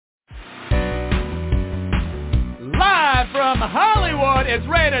Hollywood is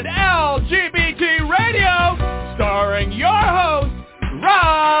rated LGBT Radio, starring your host,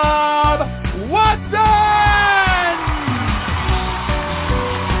 Rob Watson!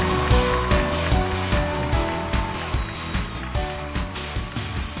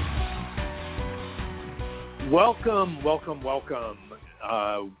 Welcome.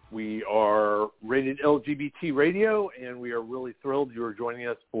 We are rated LGBT Radio, and we are really thrilled you are joining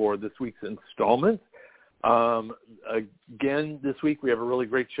us for this week's installment. Again, this week we have a really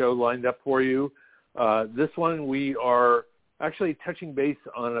great show lined up for you. This one we are actually touching base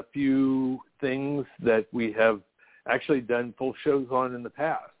on a few things that we have actually done full shows on in the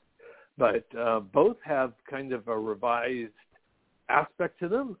past, but both have kind of a revised aspect to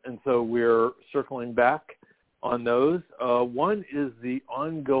them, and so we're circling back on those. One is the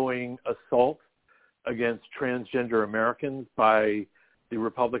ongoing assault against transgender Americans by the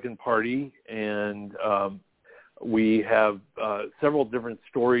Republican Party, and we have several different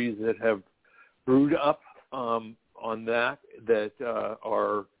stories that have brewed up on that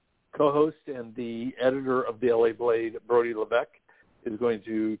our co-host and the editor of the LA Blade, Brody Levesque, is going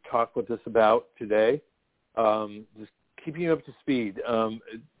to talk with us about today. Just keeping you up to speed.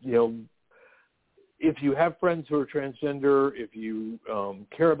 If you have friends who are transgender, if you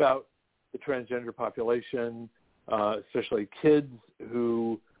care about the transgender population, especially kids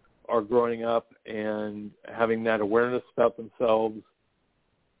who are growing up and having that awareness about themselves,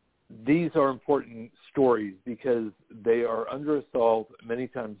 these are important stories because they are under assault. Many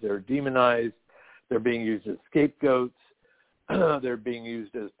times they're demonized. They're being used as scapegoats. They're being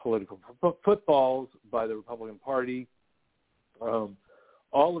used as political footballs by the Republican Party.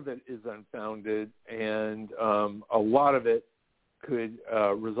 All of it is unfounded, and a lot of it could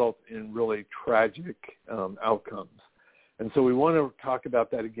result in really tragic outcomes. And so we want to talk about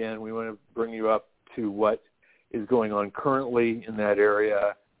that again. We want to bring you up to what is going on currently in that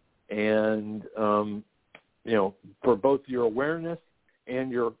area, and for both your awareness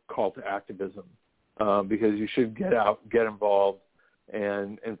and your call to activism, because you should get out, get involved,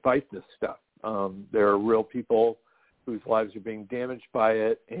 and fight this stuff. There are real people whose lives are being damaged by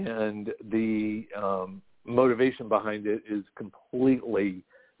it, and the motivation behind it is completely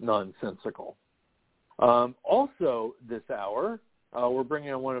nonsensical. Also this hour, we're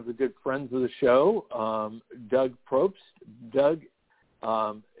bringing on one of the good friends of the show, Doug Probst. Doug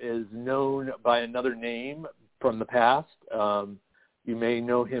is known by another name from the past. You may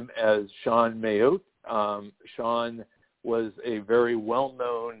know him as Shawn Mayotte. Shawn was a very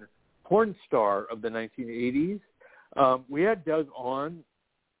well-known porn star of the 1980s. We had Doug on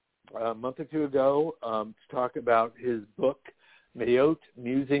a month or two ago to talk about his book, Mayotte,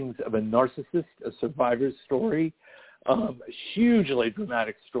 Musings of a Narcissist, a Survivor's Story. Hugely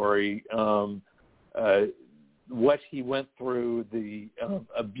dramatic story. What he went through, the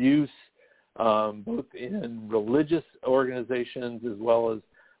abuse, both in religious organizations as well as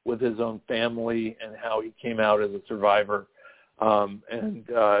with his own family, and how he came out as a survivor.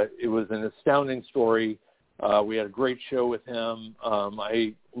 It was an astounding story. We had a great show with him.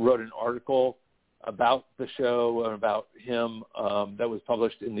 I wrote an article about the show and about him that was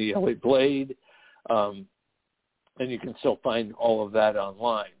published in the LA Blade, and you can still find all of that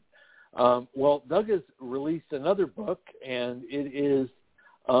online. Doug has released another book, and it is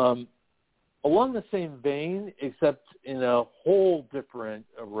along the same vein, except in a whole different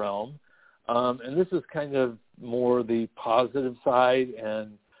realm. And this is kind of more the positive side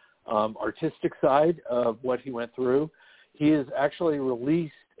and artistic side of what he went through. He has actually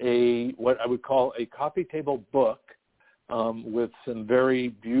released what I would call a coffee table book with some very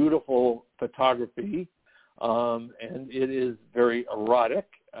beautiful photography, and it is very erotic.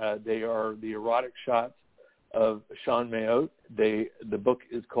 They are the erotic shots of Shawn Mayotte. The book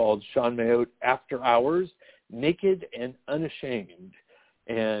is called Shawn Mayotte After Hours, Naked and Unashamed.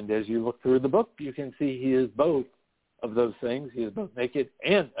 And as you look through the book, you can see he is both of those things. He is both naked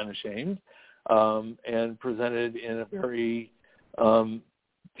and unashamed, and presented in a very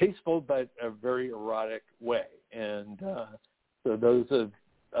tasteful but a very erotic way. And so those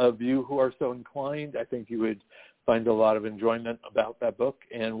of you who are so inclined, I think you would find a lot of enjoyment about that book.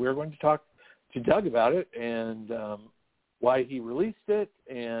 And we're going to talk to Doug about it and why he released it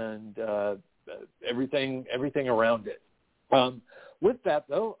and everything around it. With that,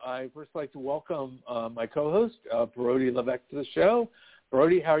 though, I'd first like to welcome my co-host, Brody Levesque, to the show.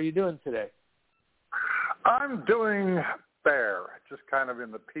 Brody, how are you doing today? I'm doing fair, just kind of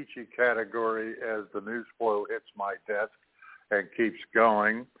in the peachy category as the news flow hits my desk and keeps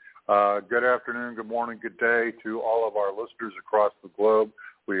going. Good afternoon, good morning, good day to all of our listeners across the globe.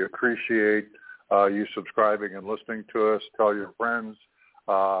 We appreciate you subscribing and listening to us. Tell your friends.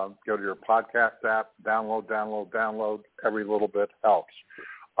 Go to your podcast app. Download. Every little bit helps.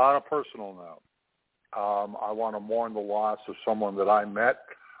 On a personal note, I want to mourn the loss of someone that I met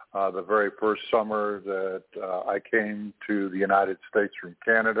the very first summer that I came to the United States from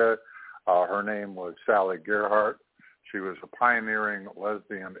Canada. Her name was Sally Gerhardt. She was a pioneering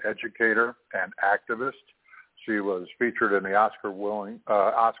lesbian educator and activist. She was featured in the Oscar-winning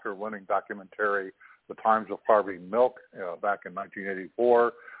documentary The Times of Harvey Milk back in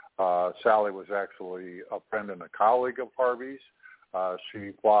 1984. Sally was actually a friend and a colleague of Harvey's.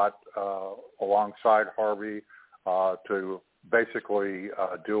 She fought alongside Harvey to basically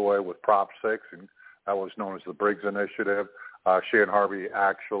do away with Prop 6, and that was known as the Briggs Initiative. She and Harvey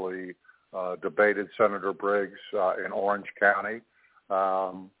actually debated Senator Briggs in Orange County.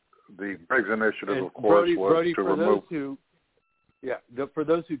 The Briggs Initiative, and of course, Brody, to remove... for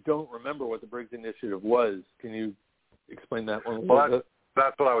those who don't remember what the Briggs Initiative was, can you explain that one a little bit?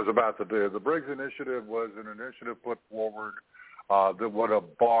 That's what I was about to do. The Briggs Initiative was an initiative put forward that would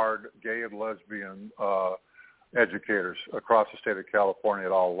have barred gay and lesbian educators across the state of California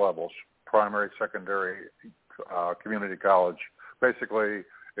at all levels, primary, secondary, community college. Basically,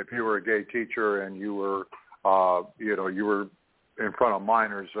 if you were a gay teacher and you were, you were in front of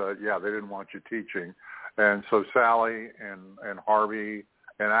minors, they didn't want you teaching. And so Sally and Harvey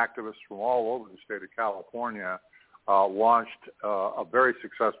and activists from all over the state of California launched a very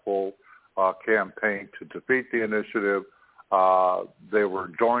successful campaign to defeat the initiative. They were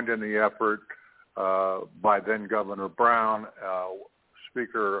joined in the effort by then Governor Brown,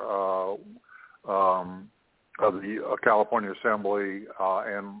 Speaker of the California Assembly,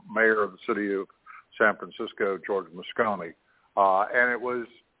 and Mayor of the City of San Francisco, George Moscone. And it was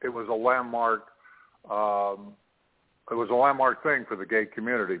a landmark. It was a landmark thing for the gay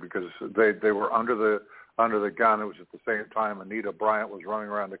community because they were under the gun. It was at the same time Anita Bryant was running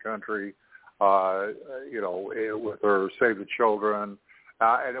around the country, with her Save the Children,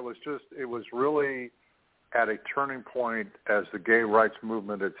 and it was really at a turning point as the gay rights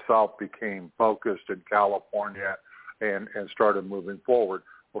movement itself became focused in California and started moving forward.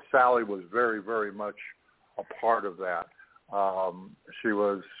 Well, Sally was very, very much a part of that. She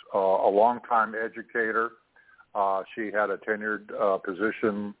was a longtime educator. She had a tenured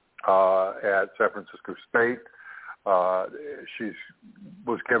position at San Francisco State. She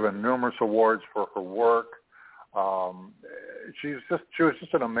was given numerous awards for her work. She was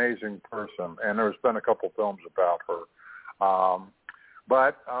just an amazing person, and there's been a couple films about her.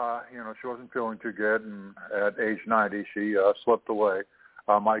 But she wasn't feeling too good, and at age 90, she slipped away.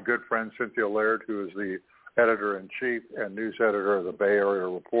 My good friend Cynthia Laird, who is the editor-in-chief and news editor of the Bay Area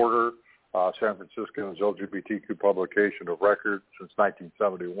Reporter, San Francisco's LGBTQ publication of record since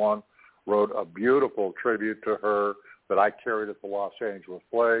 1971, wrote a beautiful tribute to her that I carried at the Los Angeles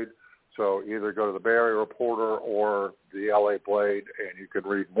Blade. So either go to the Bay Area Reporter or the LA Blade, and you can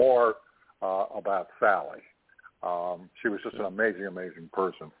read more about Sally. She was just an amazing, amazing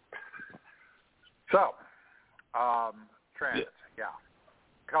person. So, trans,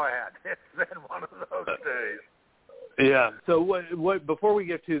 Go ahead. It's been one of those days. Yeah. So what before we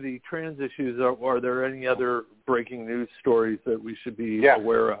get to the trans issues, are there any other breaking news stories that we should be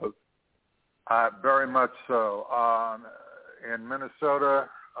aware of? Very much so. In Minnesota,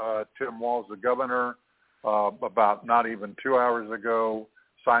 Tim Walz, the governor, about not even 2 hours ago,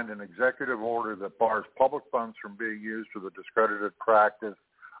 signed an executive order that bars public funds from being used for the discredited practice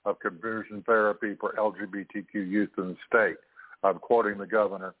of conversion therapy for LGBTQ youth in the state. I'm quoting the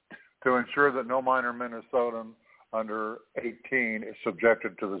governor, to ensure that no minor Minnesotan under 18 is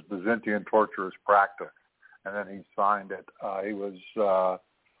subjected to this Byzantine torturous practice. And then he signed it. He was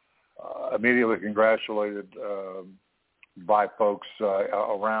immediately congratulated by folks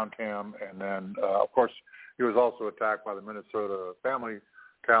around him. And then, of course, he was also attacked by the Minnesota Family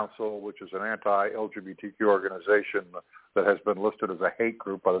Council, which is an anti-LGBTQ organization that has been listed as a hate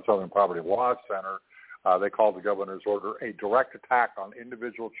group by the Southern Poverty Law Center. They called the governor's order a direct attack on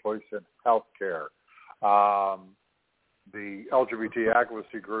individual choice in health care. The LGBT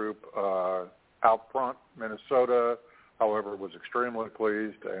advocacy group Out Front Minnesota, however, was extremely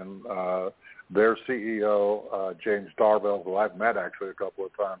pleased, and their CEO, James Darvell, who I've met actually a couple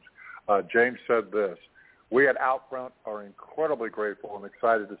of times, James said this: "We at Out Front are incredibly grateful and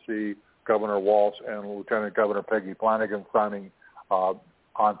excited to see Governor Walz and Lieutenant Governor Peggy Flanagan signing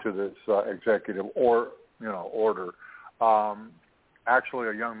onto this executive order. Actually,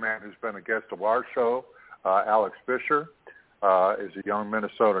 a young man who's been a guest of our show, Alex Fisher, is a young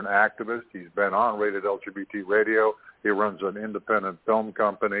Minnesotan activist. He's been on Rated LGBT Radio. He runs an independent film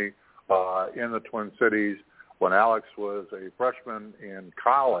company. in the Twin Cities. When Alex was a freshman in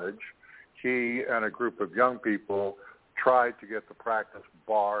college, he and a group of young people tried to get the practice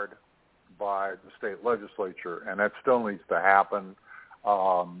barred by the state legislature, and that still needs to happen.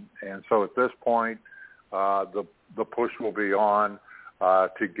 And so at this point, the push will be on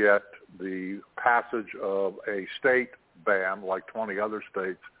to get the passage of a state ban, like 20 other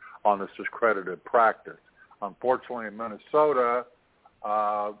states, on this discredited practice. Unfortunately, in Minnesota,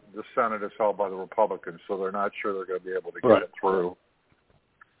 the Senate is held by the Republicans, so they're not sure they're going to be able to get it through.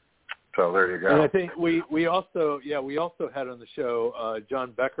 So there you go. And I think we also had on the show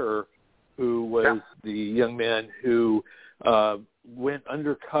John Becker, who was the young man who went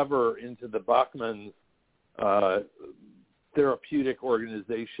undercover into the Bachman's therapeutic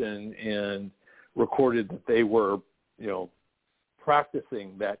organization and recorded that they were,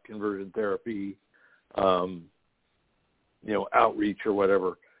 practicing that conversion therapy, outreach or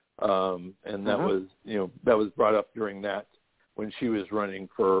whatever. And that was, that was brought up during that when she was running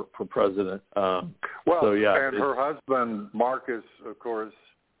for president. And her husband, Marcus, of course,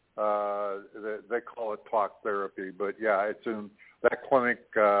 they call it talk therapy, but it's in that clinic,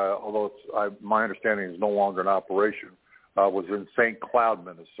 although my understanding is no longer in operation, was in St. Cloud,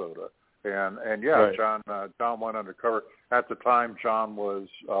 Minnesota. And right. John went undercover. At the time, John was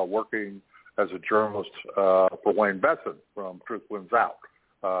working as a journalist for Wayne Besson from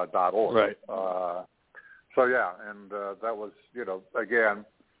TruthWinsOut.org. Right. That was, again,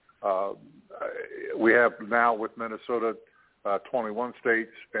 we have now with Minnesota 21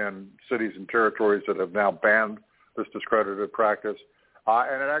 states and cities and territories that have now banned this discredited practice.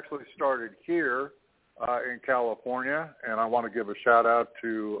 And it actually started here in California, and I want to give a shout-out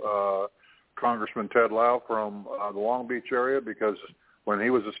to Congressman Ted Lau from the Long Beach area, because when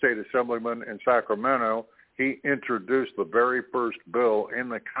he was a state assemblyman in Sacramento, he introduced the very first bill in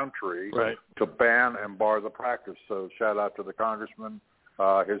the country to ban and bar the practice. So shout-out to the congressman.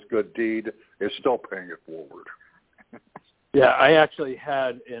 His good deed is still paying it forward. Yeah, I actually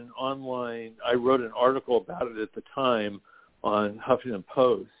had I wrote an article about it at the time on Huffington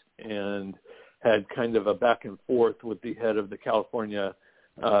Post and had kind of a back and forth with the head of the California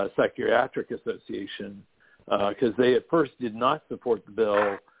Psychiatric Association, because they at first did not support the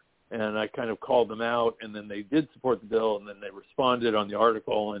bill, and I kind of called them out, and then they did support the bill, and then they responded on the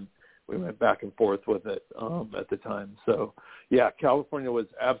article, and we went back and forth with it at the time. So, California was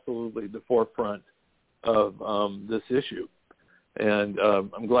absolutely the forefront of this issue, and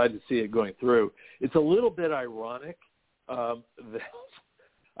I'm glad to see it going through. It's a little bit ironic that,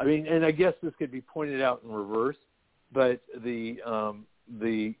 and I guess this could be pointed out in reverse, but the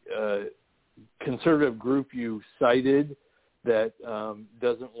conservative group you cited that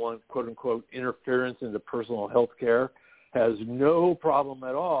doesn't want, quote unquote, interference into personal health care has no problem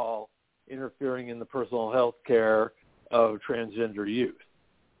at all interfering in the personal health care of transgender youth.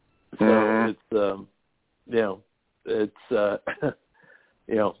 So it's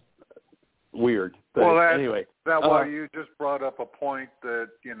weird. But anyway. That's why you just brought up a point that,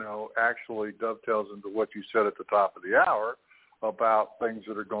 actually dovetails into what you said at the top of the hour about things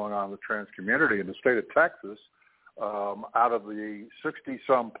that are going on in the trans community. In the state of Texas, out of the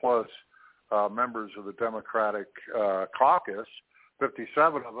 60-some plus members of the Democratic caucus,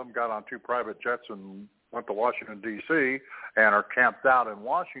 57 of them got on 2 private jets and went to Washington, D.C., and are camped out in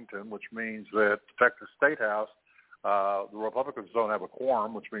Washington, which means that the Texas State House, the Republicans don't have a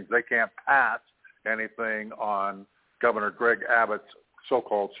quorum, which means they can't pass anything on Governor Greg Abbott's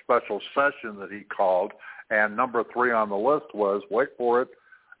so-called special session that he called. And number 3 on the list was, wait for it,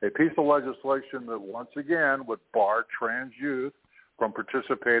 a piece of legislation that once again would bar trans youth from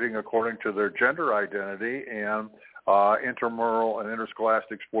participating according to their gender identity in intramural and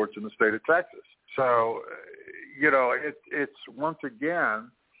interscholastic sports in the state of Texas. So, it's once again,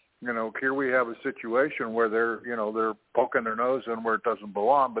 here we have a situation where they're poking their nose in where it doesn't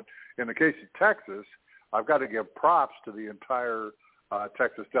belong. But in the case of Texas, I've got to give props to the entire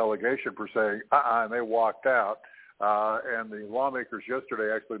Texas delegation for saying, and they walked out. And the lawmakers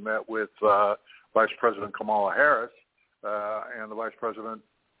yesterday actually met with Vice President Kamala Harris, and the Vice President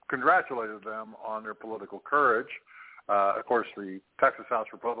congratulated them on their political courage. Of course, the Texas House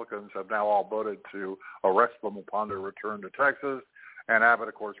Republicans have now all voted to arrest them upon their return to Texas. And Abbott,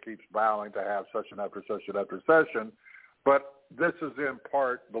 of course, keeps vowing to have session after session after session. But this is in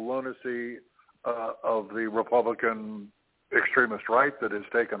part the lunacy of the Republican extremist right that has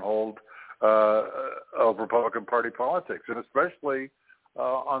taken hold of Republican Party politics, and especially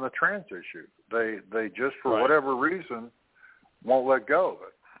on the trans issue. They just, for whatever reason, won't let go of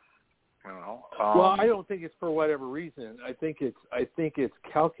it. Well, I don't think it's for whatever reason. I think it's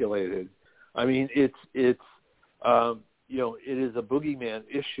calculated. I mean, it is a boogeyman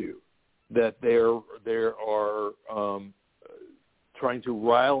issue that they are trying to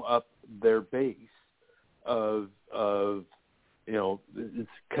rile up their base of it's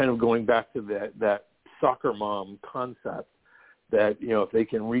kind of going back to that soccer mom concept that, if they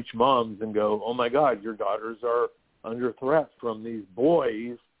can reach moms and go, oh my God, your daughters are under threat from these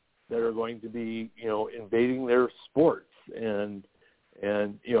boys that are going to be, invading their sports. And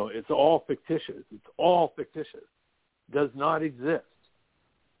it's all fictitious. It's all fictitious. Does not exist.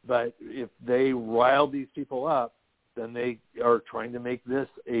 But if they rile these people up, then they are trying to make this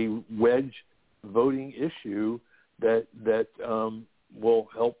a wedge voting issue that will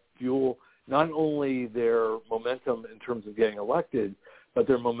help fuel not only their momentum in terms of getting elected, but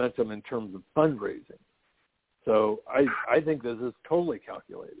their momentum in terms of fundraising. So I think this is totally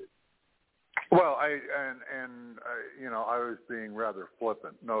calculated. Well, I was being rather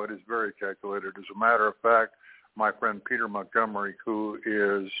flippant. No, it is very calculated. As a matter of fact, my friend Peter Montgomery, who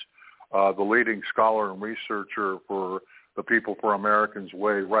is the leading scholar and researcher for the People for Americans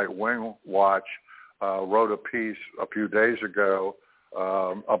Way Right Wing Watch, wrote a piece a few days ago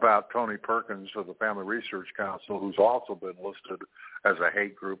about Tony Perkins of the Family Research Council, who's also been listed as a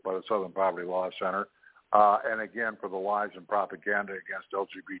hate group by the Southern Poverty Law Center, and again for the lies and propaganda against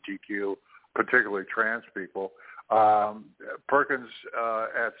LGBTQ, particularly trans people. Perkins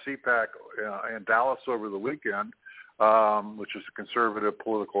at CPAC in Dallas over the weekend, which is the Conservative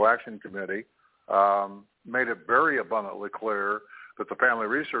Political Action Committee, made it very abundantly clear that the Family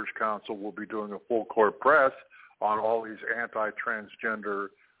Research Council will be doing a full court press on all these anti-transgender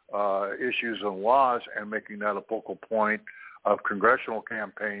issues and laws and making that a focal point of congressional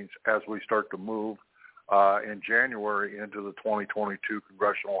campaigns as we start to move in January into the 2022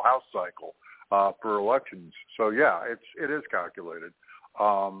 congressional House cycle for elections. So, yeah, it is calculated.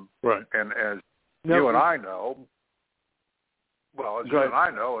 Right. And as you and I know,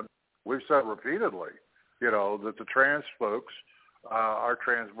 and we've said repeatedly, that the trans folks, our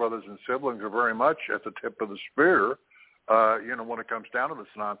trans brothers and siblings, are very much at the tip of the spear, when it comes down to this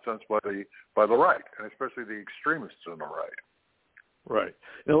nonsense by the right, and especially the extremists on the right. Right.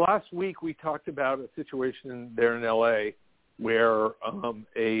 Now, last week we talked about a situation there in L.A. where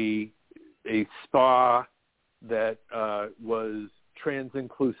a spa that was trans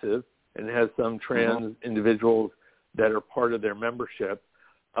inclusive and has some trans individuals that are part of their membership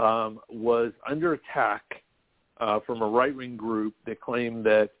was under attack from a right-wing group that claimed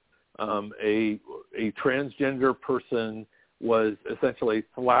that a transgender person was essentially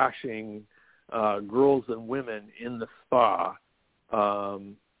flashing girls and women in the spa.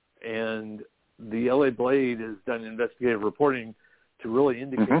 And the LA Blade has done investigative reporting to really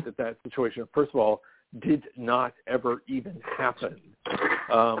indicate that situation, first of all, did not ever even happen.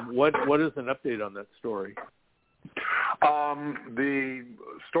 What is an update on that story? The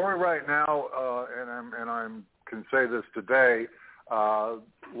story right now, and I can say this today, the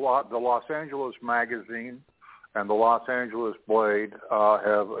Los Angeles Magazine and the Los Angeles Blade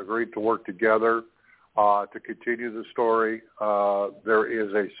have agreed to work together to continue the story. There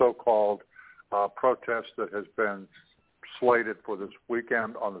is a so-called protest that has been slated for this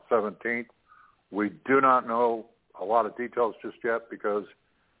weekend on the 17th. We do not know a lot of details just yet because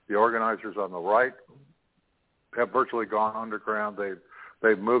the organizers on the right have virtually gone underground.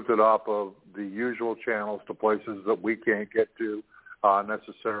 They've moved it off of the usual channels to places that we can't get to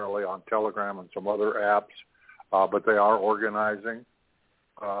necessarily on Telegram and some other apps, but they are organizing.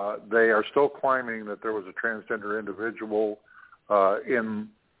 They are still claiming that there was a transgender individual in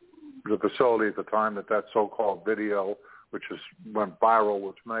the facility at the time that so-called video, which went viral,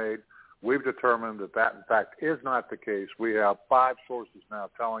 was made. We've determined that in fact is not the case. We have 5 sources now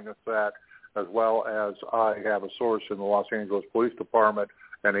telling us that, as well as I have a source in the Los Angeles Police Department,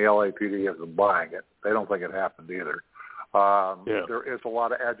 and the LAPD isn't buying it. They don't think it happened either. There is a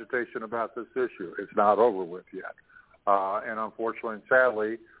lot of agitation about this issue. It's not over with yet. And unfortunately and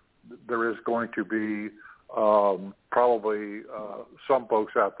sadly, there is going to be probably some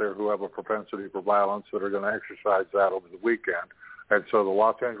folks out there who have a propensity for violence that are going to exercise that over the weekend. And so the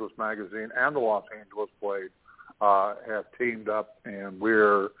Los Angeles Magazine and the Los Angeles Blade have teamed up, and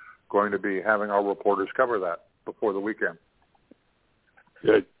we're going to be having our reporters cover that before the weekend.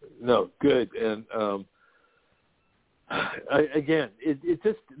 Good. No, good. And again, it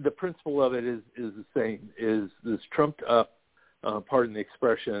just, the principle of it is the same, is this trumped up, pardon the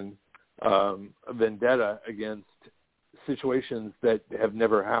expression, vendetta against situations that have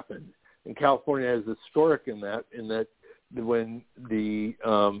never happened. And California is historic in that when the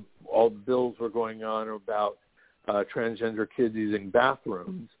all the bills were going on about transgender kids using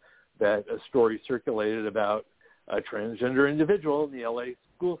bathrooms, that a story circulated about a transgender individual in the LA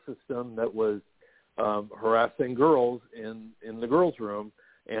school system that was harassing girls in the girls' room.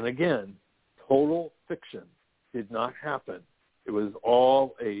 And again, total fiction. Did not happen. It was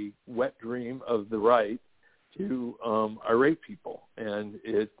all a wet dream of the right to irate people, and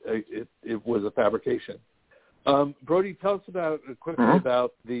it was a fabrication. Brody, tell us quickly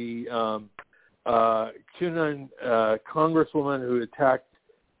about the QAnon congresswoman who attacked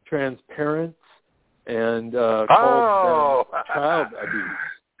trans parents and called them child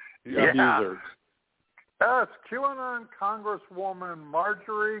abusers. Yes, QAnon Congresswoman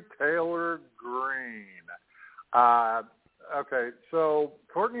Marjorie Taylor Greene. Okay, so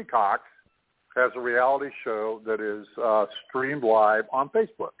Courtney Cox has a reality show that is streamed live on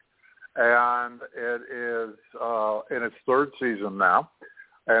Facebook, and it is in its third season now,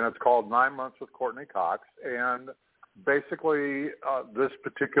 and it's called 9 Months with Courtney Cox, and basically this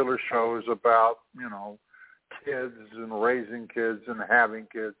particular show is about, kids and raising kids and having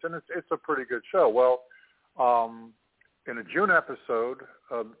kids, and it's a pretty good show. Well, in a June episode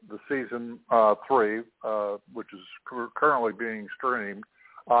of the season 3, which is currently being streamed,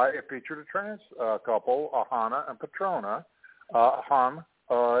 it featured a trans couple, Ahana and Patrona. Ahanu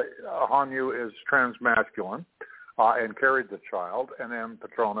is trans masculine and carried the child, and then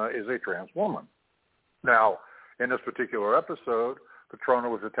Patrona is a trans woman. Now, in this particular episode, Patrona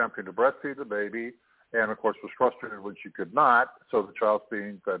was attempting to breastfeed the baby and, of course, was frustrated when she could not, so the child's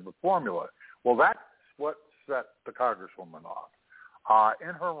being fed with formula. Well, that's what set the Congresswoman off.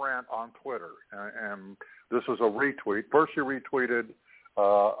 In her rant on Twitter, and this was a retweet. First, she retweeted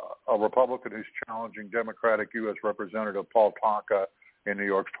a Republican who's challenging Democratic U.S. Representative Paul Tonka in New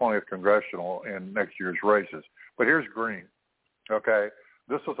York's 20th Congressional in next year's races. But here's Greene, okay?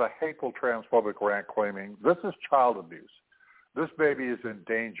 This was a hateful transphobic rant claiming, this is child abuse. This baby is in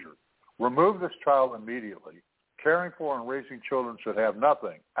danger. Remove this child immediately. Caring for and raising children should have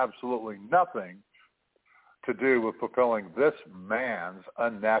nothing, absolutely nothing, to do with fulfilling this man's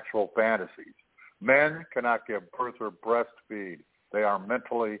unnatural fantasies. Men cannot give birth or breastfeed. They are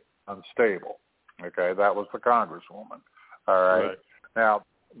mentally unstable. Okay, that was the Congresswoman. All right. Now,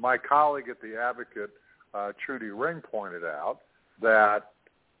 my colleague at The Advocate, Trudy Ring, pointed out that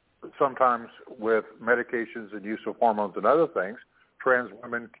sometimes with medications and use of hormones and other things, trans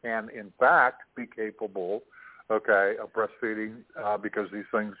women can, in fact, be capable, of breastfeeding because these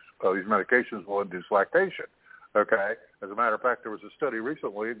medications will induce lactation. Okay. As a matter of fact, there was a study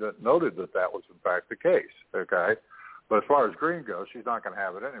recently that noted that was, in fact, the case. Okay. But as far as Greene goes, she's not going to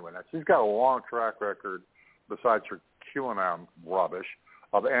have it anyway. Now, she's got a long track record, besides her QAnon rubbish,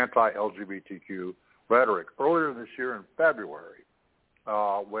 of anti-LGBTQ rhetoric. Earlier this year in February,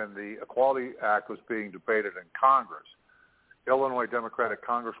 when the Equality Act was being debated in Congress, Illinois Democratic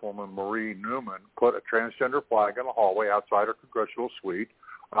Congresswoman Marie Newman put a transgender flag in the hallway outside her congressional suite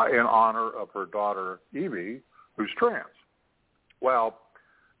in honor of her daughter, Evie, who's trans. Well,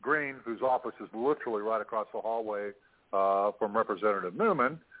 Greene, whose office is literally right across the hallway from Representative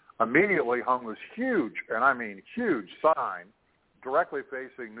Newman, immediately hung this huge, and I mean huge, sign directly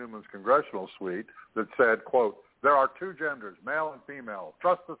facing Newman's congressional suite that said, quote, there are two genders, male and female.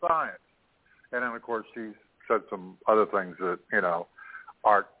 Trust the science. And then, of course, she said some other things that,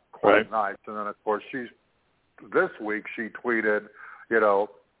 aren't quite nice. And then, of course, this week she tweeted,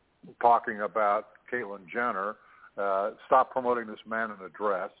 talking about Caitlyn Jenner, stop promoting this man in a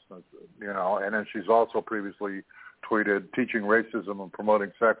dress, and then she's also previously tweeted teaching racism and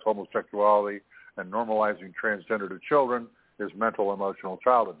promoting sex, homosexuality, and normalizing transgender to children is mental, emotional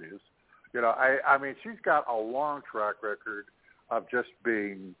child abuse. I mean, she's got a long track record of just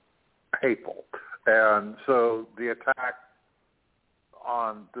being hateful. And so the attack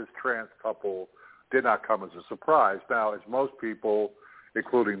on this trans couple did not come as a surprise. Now, as most people,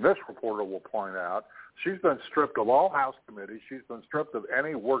 including this reporter, will point out, she's been stripped of all House committees. She's been stripped of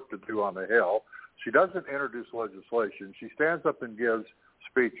any work to do on the Hill. She doesn't introduce legislation. She stands up and gives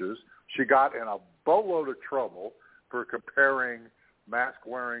speeches. She got in a boatload of trouble for comparing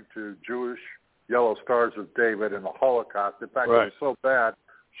mask-wearing to Jewish yellow stars of David in the Holocaust. In fact, it was so bad,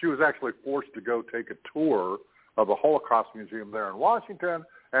 she was actually forced to go take a tour of the Holocaust Museum there in Washington,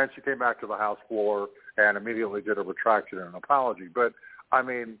 and she came back to the House floor and immediately did a retraction and an apology. But, I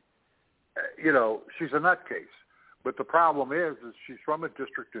mean, she's a nutcase. But the problem is she's from a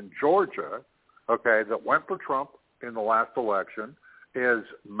district in Georgia, that went for Trump in the last election, is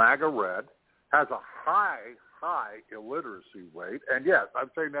MAGA red, has a high illiteracy rate. And yes,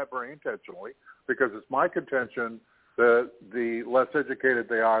 I'm saying that very intentionally because it's my contention the less educated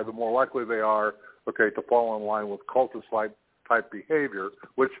they are, the more likely they are, to fall in line with cultist-like type behavior,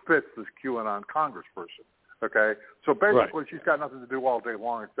 which fits this QAnon congressperson. Okay, so basically she's got nothing to do all day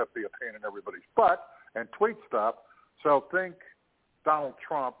long except be a pain in everybody's butt and tweet stuff. So think Donald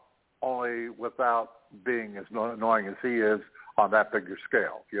Trump, only without being as annoying as he is on that bigger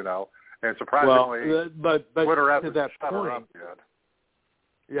scale, And surprisingly, but Twitter hasn't to that shut her point, up yet.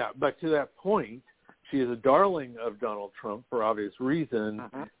 Yeah, but to that point, she is a darling of Donald Trump for obvious reasons,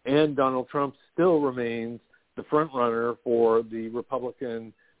 and Donald Trump still remains the front runner for the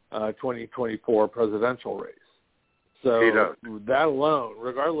Republican 2024 presidential race. So that alone,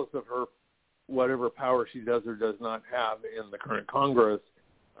 regardless of her whatever power she does or does not have in the current Congress,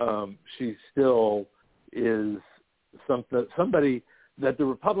 she still is somebody that the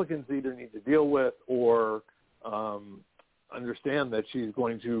Republicans either need to deal with or understand that she's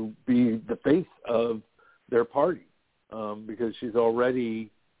going to be the face of their party because she's already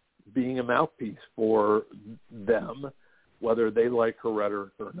being a mouthpiece for them, whether they like her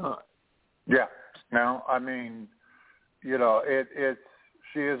rhetoric or not. Yeah. Now, I mean, it's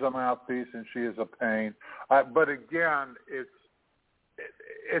she is a mouthpiece and she is a pain. But again,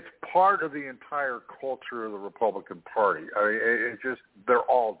 it's part of the entire culture of the Republican Party. I mean, it's just they're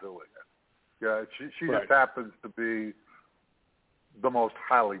all doing it. Yeah, she just happens to be the most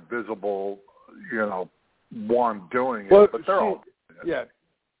highly visible, one doing it. Well, but they're all doing it.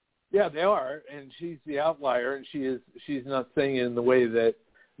 Yeah, they are, and she's the outlier, and she's not saying it in the way that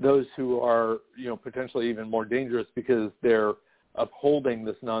those who are, potentially even more dangerous because they're upholding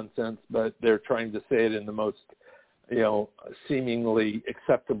this nonsense, but they're trying to say it in the most, seemingly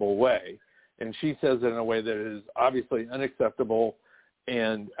acceptable way. And she says it in a way that is obviously unacceptable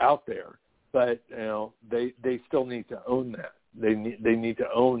and out there. But, they still need to own that. They need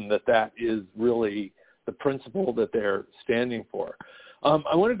to own that is really the principle that they're standing for.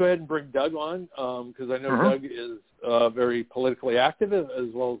 I want to go ahead and bring Doug on because I know Doug is very politically active as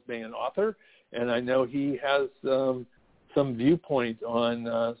well as being an author, and I know he has some viewpoint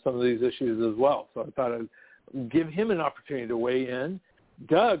on some of these issues as well. So I thought I'd give him an opportunity to weigh in.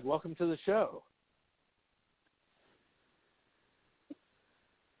 Doug, welcome to the show.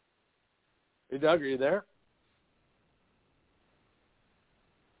 Hey, Doug, are you there?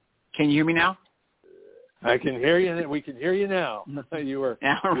 Can you hear me now? I can hear you. We can hear you now. You were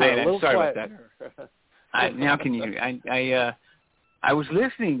all right. I'm sorry quiet. About that. Now can you hear me? I was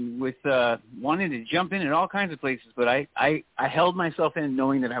listening with wanting to jump in at all kinds of places, but I held myself in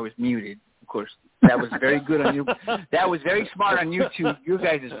knowing that I was muted. Of course, that was very good on you. That was very smart on you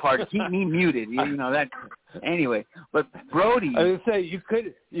guys' part to keep me muted. That. Anyway, but Brody, I was gonna say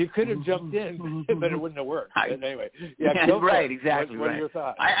you could have jumped in, but it wouldn't have worked. But anyway, go right, for it. exactly. What are your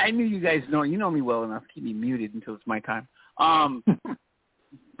thoughts? I knew you guys know me well enough to keep me muted until it's my time.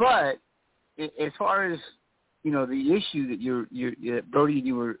 But as far as the issue that you're Brody,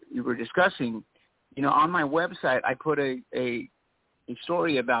 you were discussing, on my website, I put a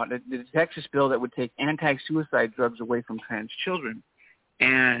story about the Texas bill that would take anti-suicide drugs away from trans children.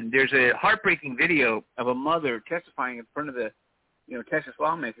 And there's a heartbreaking video of a mother testifying in front of the, Texas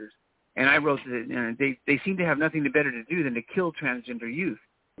lawmakers. And I wrote that they seem to have nothing better to do than to kill transgender youth.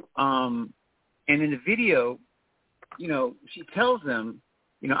 And in the video, she tells them,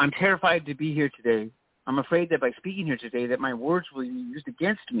 I'm terrified to be here today. I'm afraid that by speaking here today that my words will be used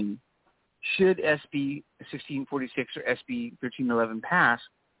against me should SB 1646 or SB 1311 pass,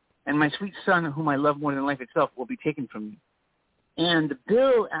 and my sweet son, whom I love more than life itself, will be taken from me. And the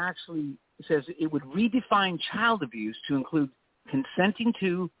bill actually says it would redefine child abuse to include consenting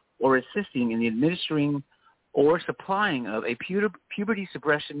to or assisting in the administering or supplying of a puberty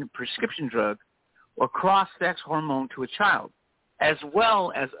suppression prescription drug or cross-sex hormone to a child, as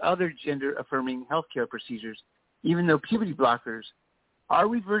well as other gender-affirming healthcare procedures, even though puberty blockers are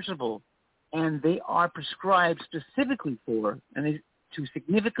reversible and they are prescribed specifically for to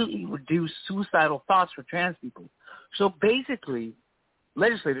significantly reduce suicidal thoughts for trans people. So basically,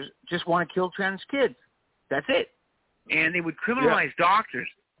 legislators just want to kill trans kids. That's it. And they would criminalize doctors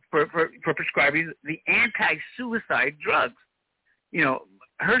for prescribing the anti-suicide drugs.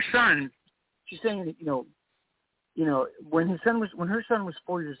 Her son, she's saying that, when her son was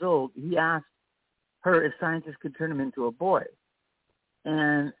 4 years old, he asked her if scientists could turn him into a boy.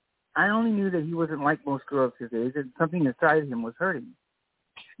 And I only knew that he wasn't like most girls his age, and something inside him was hurting.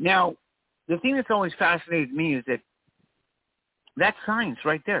 Now, the thing that's always fascinated me is that that's science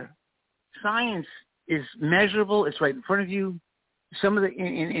right there. Science is measurable. It's right in front of you. Some of the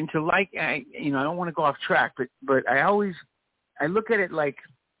I don't want to go off track, but I look at it like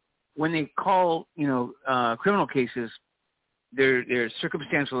when they call, criminal cases, they're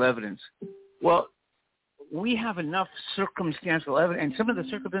circumstantial evidence. Well, we have enough circumstantial evidence, and some of the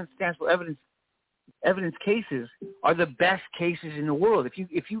circumstantial evidence cases are the best cases in the world.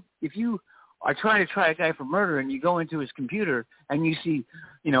 If you are trying to try a guy for murder and you go into his computer and you see,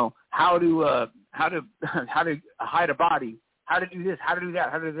 how to hide a body, how to do this, how to do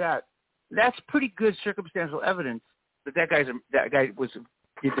that, how to do that, that's pretty good circumstantial evidence that guy did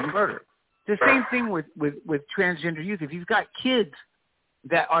the murder. The same thing with transgender youth. If you've got kids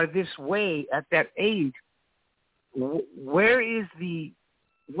that are this way at that age, how what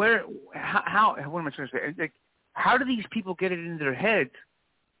am I trying to say? Like, how do these people get it into their heads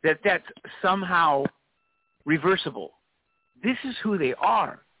that that's somehow reversible? This is who they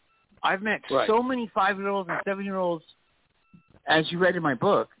are. I've met so many 5-year-olds and 7-year-olds, as you read in my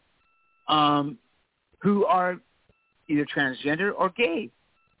book, who are either transgender or gay.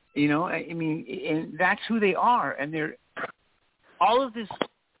 And that's who they are. And they're all of this,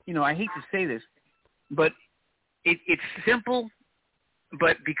 I hate to say this, but it's simple,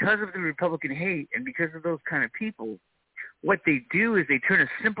 but because of the Republican hate and because of those kind of people, what they do is they turn a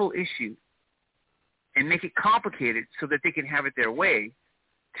simple issue and make it complicated so that they can have it their way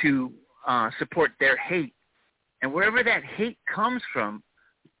to support their hate. And wherever that hate comes from,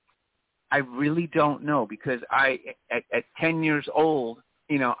 I really don't know, because at 10 years old,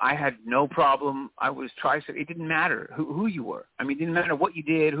 I had no problem. I was triceps. It didn't matter who you were. I mean, it didn't matter what you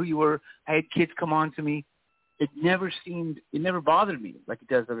did, who you were. I had kids come on to me. It never bothered me like it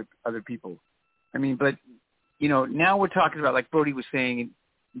does other people. I mean, but, now we're talking about, like Brody was saying,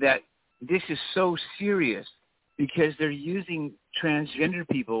 that this is so serious because they're using transgender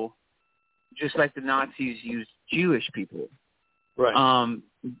people just like the Nazis used Jewish people. Right.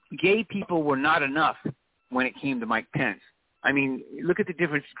 Gay people were not enough when it came to Mike Pence. I mean, look at the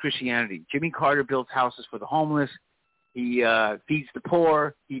difference in Christianity. Jimmy Carter builds houses for the homeless. He feeds the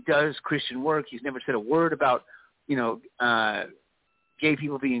poor. He does Christian work. He's never said a word about, gay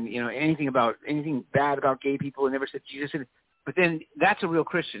people being, anything bad about gay people. He never said Jesus. But then that's a real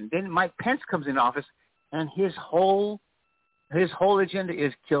Christian. Then Mike Pence comes in office, and his whole agenda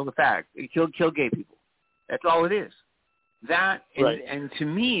is kill gay people. That's all it is. That and to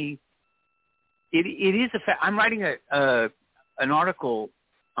me, it is a fact. I'm writing an article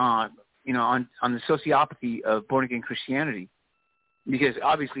on the sociopathy of born again Christianity, because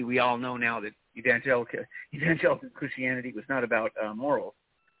obviously we all know now that evangelical Christianity was not about morals.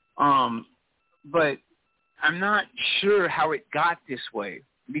 But I'm not sure how it got this way,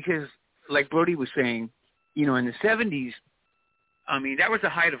 because like Brody was saying, in the 70s, I mean, that was the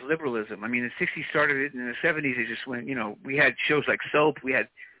height of liberalism. I mean, the 60s started it, and in the 70s it just went, we had shows like Soap, we had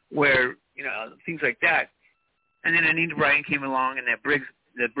things like that. And then Anita Bryant came along, and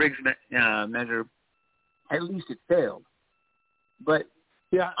the Briggs measure, at least it failed. But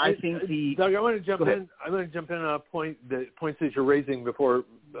yeah, I think Doug, I want to jump in. I'm going to jump in on the points that you're raising before,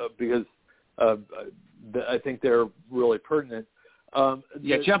 because I think they're really pertinent.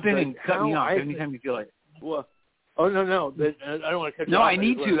 Jump in and cut me off anytime you feel like it. Well, no. I don't want to cut you off. No, I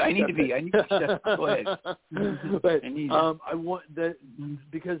need to be. Go ahead. But I want that,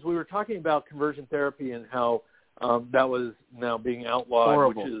 because we were talking about conversion therapy and how that was now being outlawed.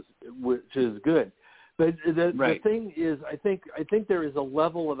 Horrible. which is good. But the thing is, I think there is a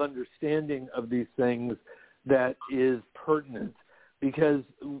level of understanding of these things that is pertinent, because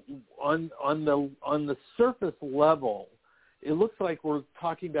on the surface level, it looks like we're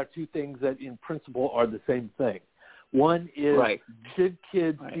talking about two things that in principle are the same thing. One is, should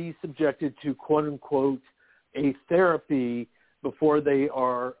kids be subjected to, quote unquote, a therapy before they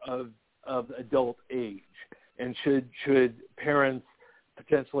are of adult age, and should parents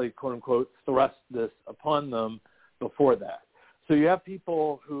potentially, quote unquote, thrust this upon them before that? So you have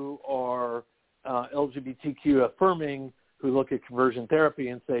people who are LGBTQ affirming, who look at conversion therapy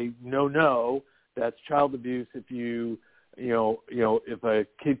and say, no, that's child abuse if if a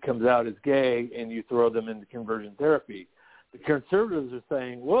kid comes out as gay and you throw them into conversion therapy. The conservatives are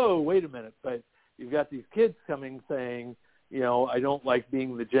saying, whoa, wait a minute, but you've got these kids coming saying, I don't like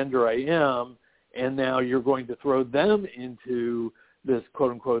being the gender I am, and now you're going to throw them into this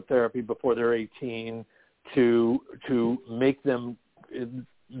quote-unquote therapy before they're 18 to make them,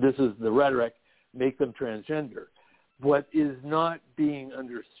 this is the rhetoric, make them transgender. What is not being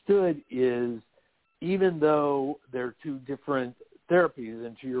understood is, even though they're two different therapies,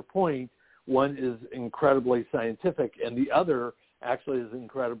 and to your point, one is incredibly scientific and the other actually is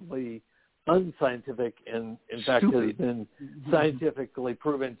incredibly unscientific, and in fact has been scientifically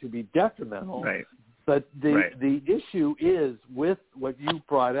proven to be detrimental. Right. But the issue is with what you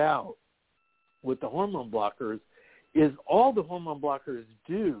brought out with the hormone blockers is all the hormone blockers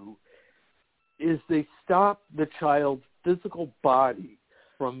do is they stop the child's physical body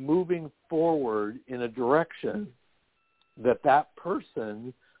from moving forward in a direction that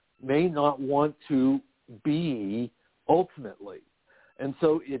person may not want to be ultimately. And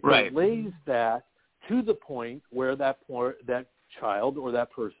so it delays that to the point where that child or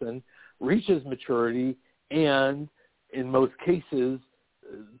that person reaches maturity, and in most cases,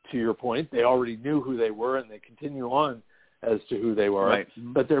 to your point, they already knew who they were and they continue on as to who they were. Right.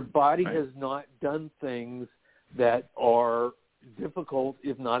 But their body has not done things that are difficult,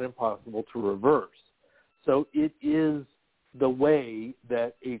 if not impossible, to reverse. So it is the way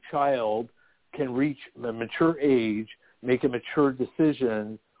that a child can reach a mature age, make a mature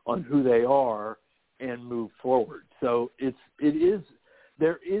decision on who they are, and move forward. So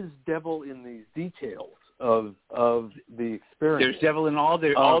there is devil in these details of the experience. There's devil in all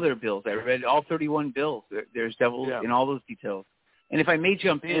their bills. I read all 31 bills. There's devil in all those details. And if I may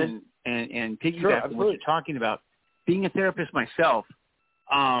jump in and piggyback on what you're talking about, being a therapist myself,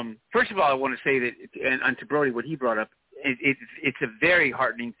 first of all, I want to say that, and to Brody, what he brought up, it's a very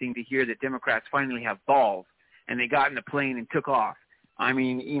heartening thing to hear that Democrats finally have balls and they got in a plane and took off. I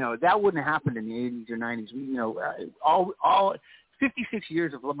mean, that wouldn't have happened in the 80s or 90s. All 56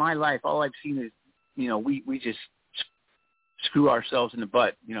 years of my life, all I've seen is, we just screw ourselves in the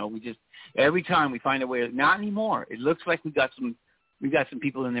butt. We just, every time we find a way, not anymore. It looks like we got some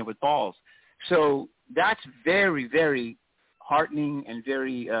people in there with balls. So that's very, very heartening and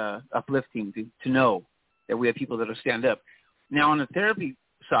very uplifting to know that we have people that will stand up. Now, on the therapy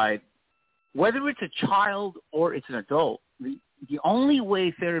side, whether it's a child or it's an adult, the only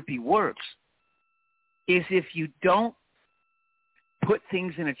way therapy works is if you don't put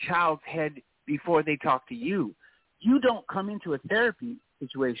things in a child's head before they talk to you. You don't come into a therapy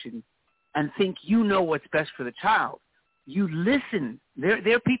situation and think you know what's best for the child. You listen.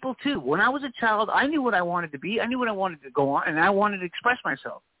 They're people too. When I was a child, I knew what I wanted to be. I knew what I wanted to go on, and I wanted to express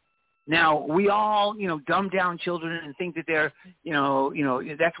myself. Now, we all, dumb down children and think that they're,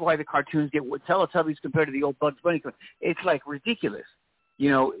 that's why the cartoons get Teletubbies compared to the old Bugs Bunny. It's like ridiculous.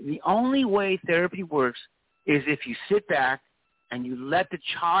 The only way therapy works is if you sit back and you let the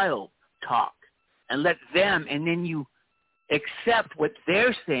child talk and let them, and then you accept what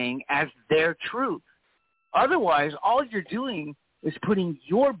they're saying as their truth. Otherwise, all you're doing is putting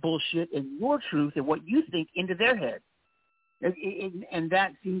your bullshit and your truth and what you think into their head. And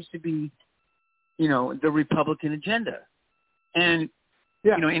that seems to be, the Republican agenda. And,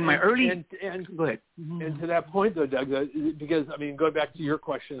 in my early... go ahead. And to that point, though, Doug, because, going back to your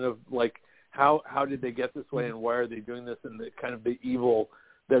question of, how did they get this way and why are they doing this and the kind of the evil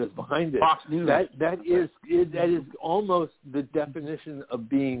that is behind it, Fox News. That is almost the definition of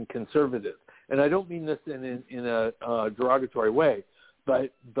being conservative. And I don't mean this in a derogatory way,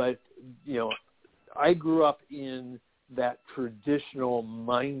 but I grew up in that traditional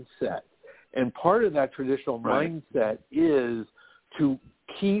mindset. And part of that traditional mindset is to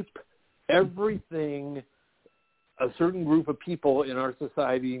keep everything a certain group of people in our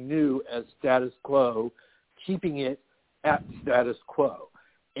society knew as status quo, keeping it at status quo.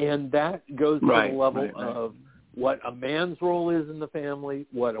 And that goes to the level of what a man's role is in the family,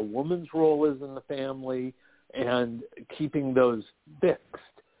 what a woman's role is in the family, and keeping those fixed,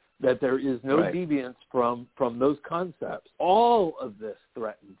 that there is no deviance from those concepts. All of this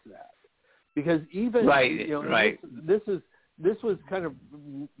threatens that. Because even, this was kind of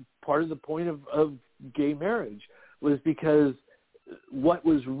part of the point of gay marriage, was because what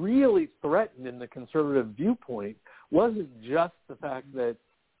was really threatened in the conservative viewpoint wasn't just the fact that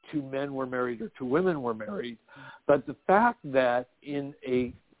two men were married or two women were married, but the fact that in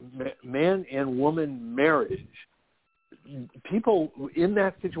a man and woman marriage, people in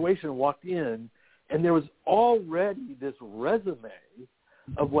that situation walked in and there was already this resume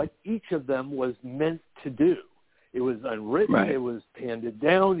of what each of them was meant to do. It was unwritten. It was handed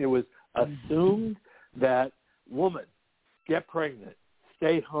down. It was assumed that woman, get pregnant,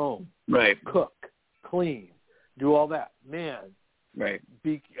 stay home, cook, clean, do all that. Man,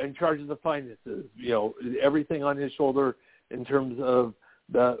 be in charge of the finances, everything on his shoulder in terms of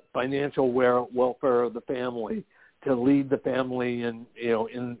the financial welfare of the family, to lead the family and,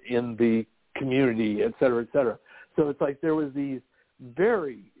 in the community, et cetera, et cetera. So it's like there was these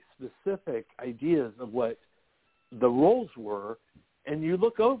very specific ideas of what the roles were, and you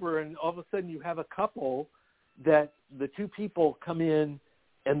look over and all of a sudden you have a couple that the two people come in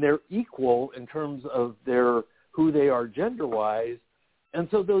and they're equal in terms of who they are gender-wise, And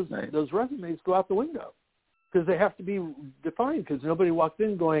so those resumes go out the window because they have to be defined, because nobody walks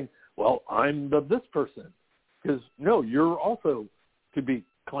in going, well, I'm this person. Because, no, you're also could be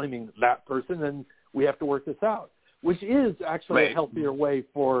claiming that person, and we have to work this out, which is actually a healthier way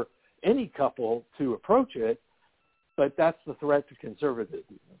for any couple to approach it, but that's the threat to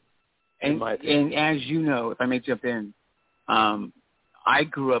conservatism. And as you know, if I may jump in, I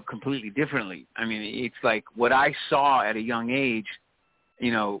grew up completely differently. I mean, it's like what I saw at a young age,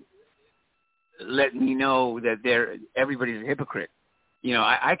 let me know that everybody's a hypocrite.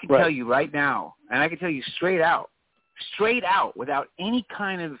 I can tell you right now, and I can tell you straight out, without any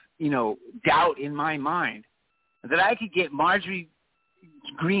kind of, doubt in my mind, that I could get Marjorie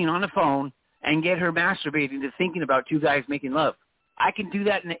Greene on the phone and get her masturbating to thinking about two guys making love. I can do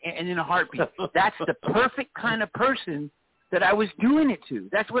that in a heartbeat. That's the perfect kind of person that I was doing it to.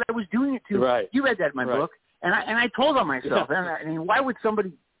 That's what I was doing it to. Right. You read that in my book, and I told on myself. I mean, why would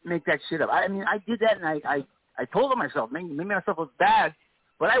somebody make that shit up? I mean, I did that, and I told on myself, made myself look bad,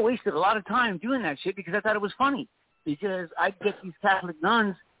 but I wasted a lot of time doing that shit because I thought it was funny. Because I'd get these Catholic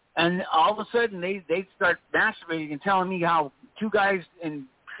nuns, and all of a sudden they'd start masturbating and telling me how two guys and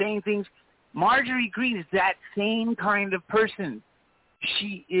saying things. Marjorie Greene is that same kind of person.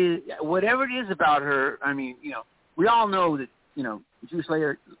 She is, whatever it is about her, I mean, we all know that, Jewish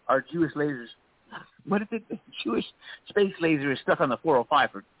lasers, what is it? The Jewish space laser is stuck on the 405.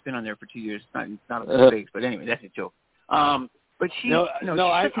 It's been on there for 2 years. It's not a space, but anyway, that's a joke. But she's such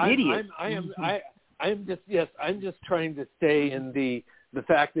an idiot. I'm just trying to stay in the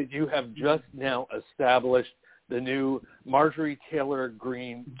fact that you have just now established the new Marjorie Taylor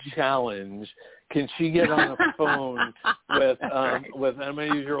Greene challenge. Can she get on a phone with I'm going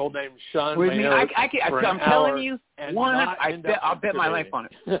to use your old name, Shawn Mayotte, I'm telling you, I'll bet my life on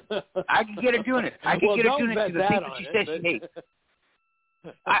it. I can get her doing it. I can get her doing it to the things that she says she hates.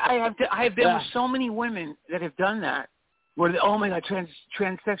 I have been with so many women that have done that, where oh my God,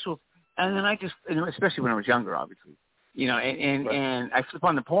 transsexuals, and then especially when I was younger, obviously, and I flip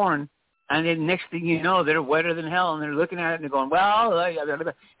on the porn. And then next thing you know, they're wetter than hell, and they're looking at it and they're going, well,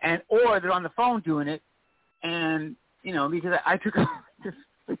 or they're on the phone doing it, and because I took it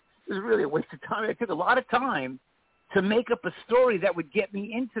was really a waste of time. I took a lot of time to make up a story that would get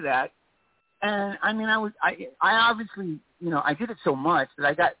me into that, and I mean, I obviously, I did it so much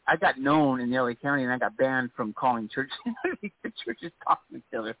that I got known in the LA County, and I got banned from calling churches. The churches talking to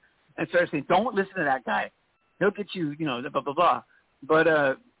each other and started saying, don't listen to that guy, he'll get you, blah blah blah.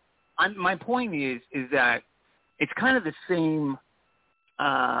 But my point is that it's kind of the same,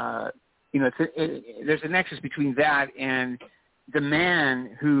 there's a nexus between that and the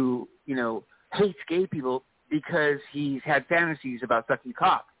man who, hates gay people because he's had fantasies about sucking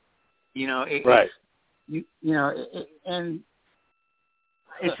cock. And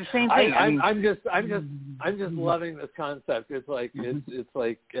it's the same thing. I'm just loving this concept. It's like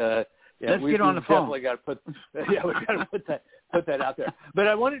let's get on the phone. We got to put that out there. But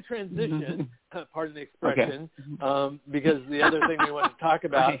I want to transition, pardon the expression, because the other thing we want to talk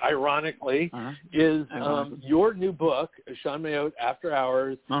about, ironically, is your new book, Shawn Mayotte After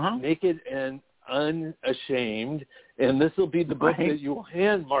Hours, Naked and Unashamed, and this will be the book that you will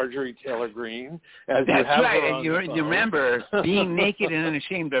hand Marjorie Taylor Greene. That's right. And you remember, being naked and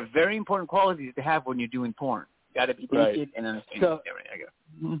unashamed are very important qualities to have when you're doing porn. Got to be naked and unashamed.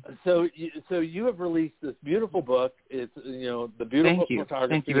 So you have released this beautiful book. It's the beautiful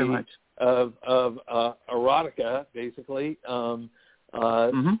photography of erotica, basically,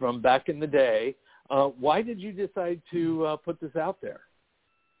 from back in the day. Why did you decide to put this out there?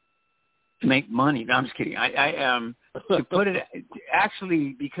 To make money. No, I'm just kidding. I to put it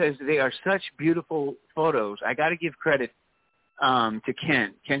actually because they are such beautiful photos. I got to give credit to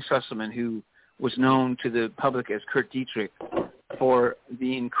Ken Susselman, who was known to the public as Kurt Dietrich, for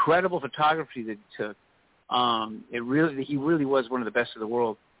the incredible photography that he took. He really was one of the best in the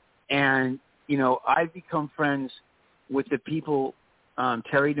world. And I've become friends with the people,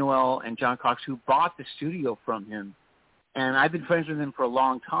 Terry Noel and John Cox, who bought the studio from him, and I've been friends with them for a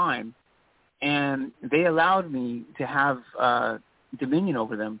long time. And they allowed me to have dominion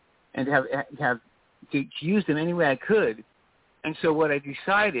over them and to use them any way I could. And so what I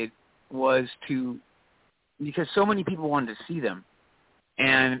decided was because so many people wanted to see them,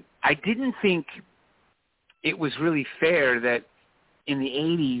 and I didn't think it was really fair that in the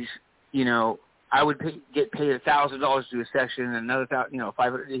 80s, I would get paid $1,000 to do a session, and another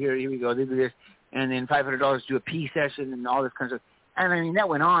 $500. Here we go, they do this, and then $500 to do a P session, and all this kind of stuff. And I mean, that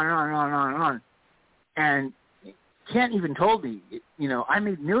went on and on and on and on. And Kent even told me, I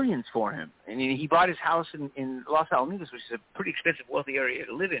made millions for him. And he bought his house in Los Alamitos, which is a pretty expensive, wealthy area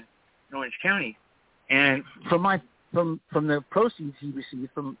to live in Orange County. And from the proceeds he received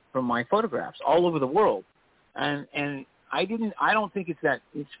from my photographs all over the world. And I don't think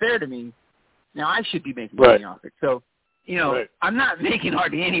it's fair to me. Now, I should be making money off it. So, I'm not making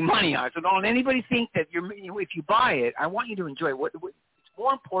hardly any money on it. So don't anybody think that if you buy it, I want you to enjoy it. It's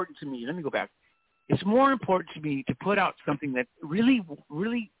more important to me. Let me go back. It's more important to me to put out something that really,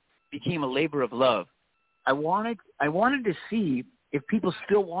 really became a labor of love. I wanted to see if people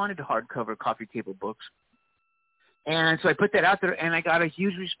still wanted hardcover coffee table books. And so I put that out there, and I got a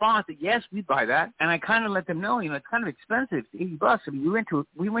huge response that, yes, we'd buy that. And I kind of let them know, it's kind of expensive, $80. I mean,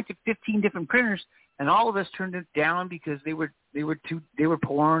 we went to 15 different printers, and all of us turned it down because they were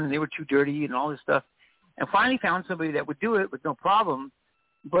porn and they were too dirty and all this stuff. And finally found somebody that would do it with no problem.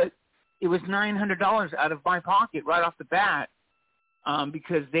 But it was $900 out of my pocket right off the bat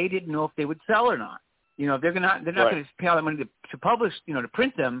because they didn't know if they would sell or not. They're not going to pay all that money to publish, to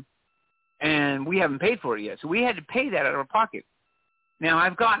print them. And we haven't paid for it yet. So we had to pay that out of our pocket. Now,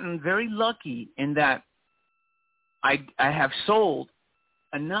 I've gotten very lucky in that I have sold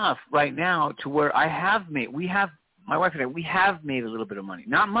enough right now to where my wife and I, we have made a little bit of money.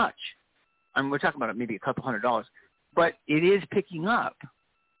 Not much. I mean, we're talking about maybe a couple $100. But it is picking up.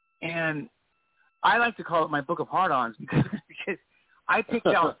 And I like to call it my book of hard-ons because I picked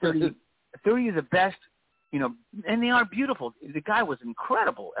out 30 of the best, and they are beautiful. The guy was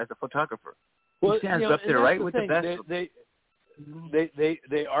incredible as a photographer. He stands up there, right, with the best.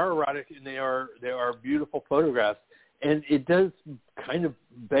 They are erotic, and they are beautiful photographs. And it does kind of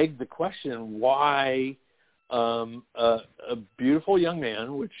beg the question why a beautiful young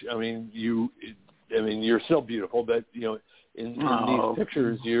man, which you're still beautiful, but in these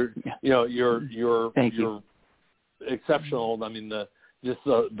pictures you're exceptional. I mean the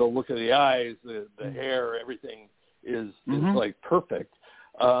look of the eyes, the hair, everything is like perfect.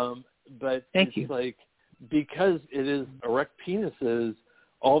 But it's like because it is erect penises,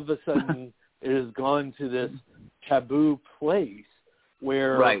 all of a sudden it has gone to this taboo place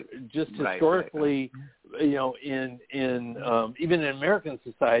where just historically, in even in American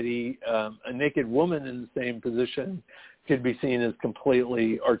society, a naked woman in the same position could be seen as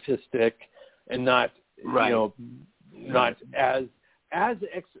completely artistic and not as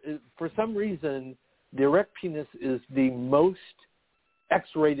for some reason the erect penis is the most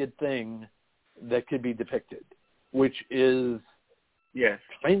X-rated thing that could be depicted, which is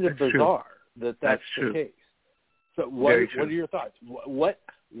kind of bizarre that's the case. So what are your thoughts? What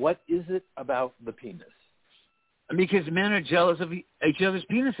is it about the penis? Because men are jealous of each other's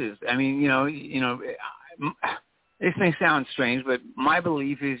penises. I mean, this may sound strange, but my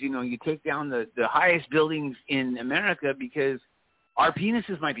belief is, you take down the highest buildings in America because our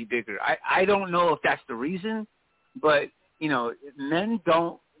penises might be bigger. I don't know if that's the reason, but,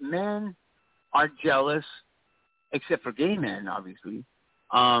 men are jealous, except for gay men, obviously.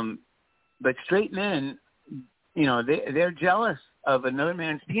 But straight men, they're jealous of another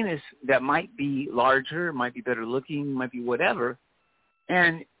man's penis that might be larger, might be better looking, might be whatever.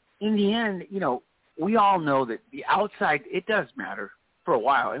 And in the end, we all know that the outside, it does matter for a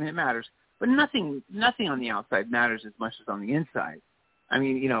while. I mean, it matters. But nothing on the outside matters as much as on the inside. I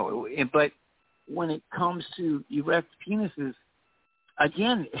mean, but when it comes to erect penises,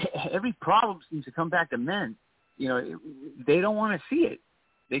 again, every problem seems to come back to men. They don't want to see it.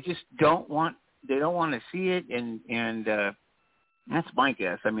 They just don't want to see it, and that's my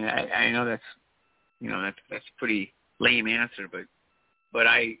guess. I mean, I know that's a pretty lame answer, but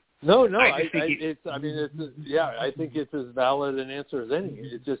I think it's as valid an answer as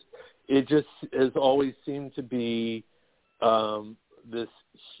any. It just has always seemed to be this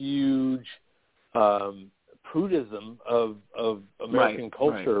huge prudism of American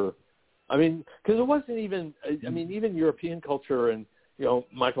culture. I mean, because it wasn't even. I mean, even European culture and.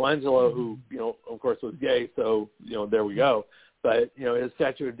 Michelangelo, who, of course was gay, so, there we go. But, his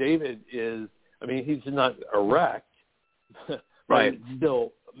statue of David is, I mean, he's not erect, but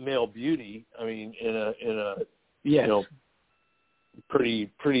still male beauty. I mean, in a pretty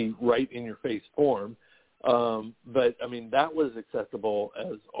right in your face form. But I mean, that was accessible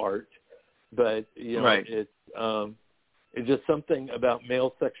as art. But, it's just something about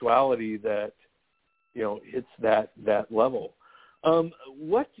male sexuality that, hits that level. One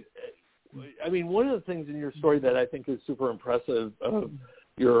of the things in your story that I think is super impressive of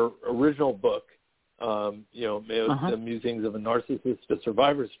your original book, The Musings of a Narcissist, a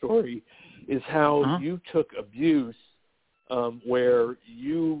Survivor Story, is how you took abuse where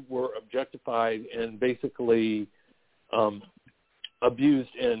you were objectified and basically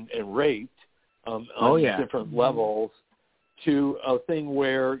abused and raped on different levels, to a thing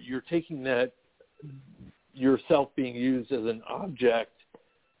where you're taking that yourself being used as an object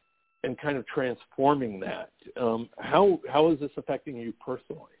and kind of transforming that. How is this affecting you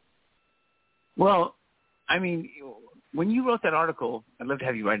personally? Well, I mean, when you wrote that article, I'd love to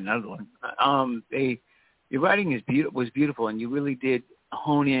have you write another one. Your writing was beautiful, and you really did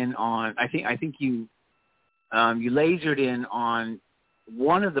hone in on. I think you lasered in on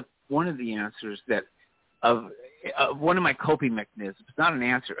one of the answers that of one of my coping mechanisms. Not an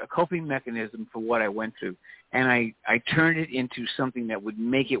answer, a coping mechanism for what I went through, and I turned it into something that would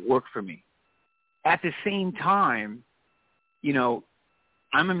make it work for me. At the same time, you know,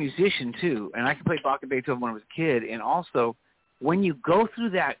 I'm a musician too, and I can play Bach and Beethoven when I was a kid, and also when you go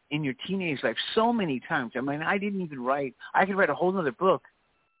through that in your teenage life so many times, I mean, I could write a whole other book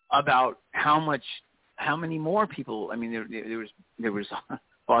about how many more people, I mean, there was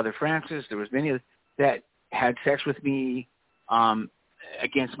Father Francis, there was many that had sex with me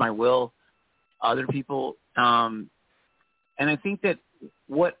against my will, other people, and I think that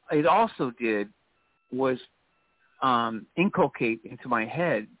what it also did was inculcate into my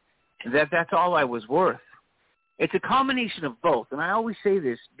head that that's all I was worth. It's a combination of both, and I always say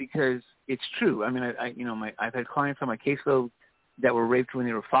this because it's true. I mean, I've had clients on my caseload that were raped when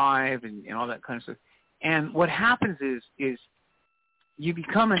they were 5 and all that kind of stuff. And what happens is you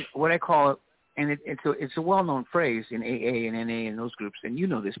become what I call, and it's a well-known phrase in AA and NA and those groups, and you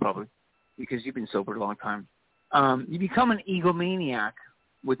know this probably because you've been sober a long time. You become an egomaniac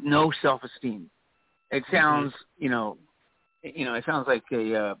with no self-esteem. It sounds, it sounds like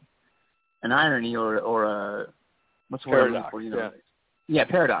an irony or a what's the word? Paradox.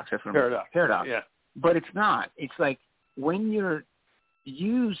 Paradox. That's what paradox. Yeah. But it's not. It's like when you're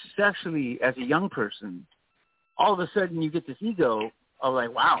used sexually as a young person, all of a sudden you get this ego of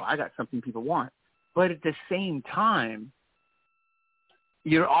like, wow, I got something people want. But at the same time,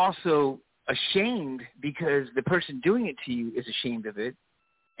 you're also ashamed because the person doing it to you is ashamed of it.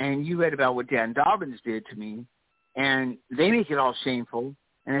 And you read about what Dan Dobbins did to me, and they make it all shameful,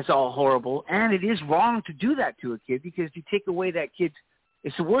 and it's all horrible. And it is wrong to do that to a kid because you take away that kid's –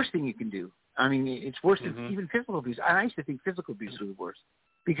 it's the worst thing you can do. I mean, it's worse than even physical abuse. I used to think physical abuse was the worst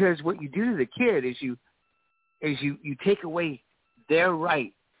because what you do to the kid is you take away their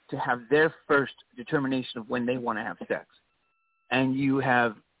right to have their first determination of when they want to have sex. And you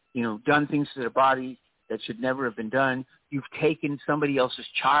have, done things to their body that should never have been done. You've taken somebody else's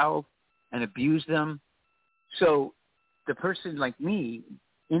child and abused them. So the person like me,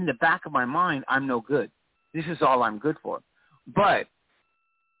 in the back of my mind, I'm no good. This is all I'm good for. But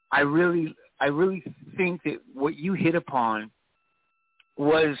I really think that what you hit upon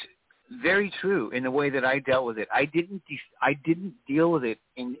was very true in the way that I dealt with it. I didn't deal with it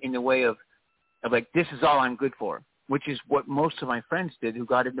in the way of like, this is all I'm good for, which is what most of my friends did who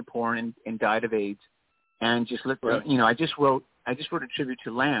got into porn and died of AIDS. And just I just wrote a tribute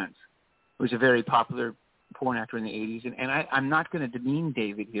to Lance, who's a very popular porn actor in the 80s. And I'm not going to demean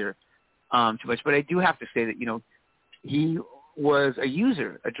David here too much, but I do have to say that, he was a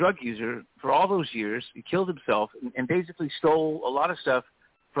drug user for all those years. He killed himself and basically stole a lot of stuff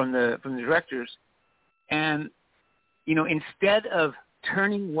from the directors. And, instead of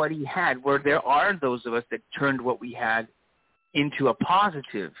turning what he had, where there are those of us that turned what we had into a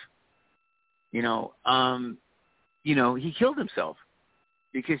positive, he killed himself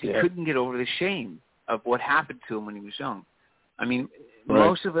because he couldn't get over the shame of what happened to him when he was young. I mean,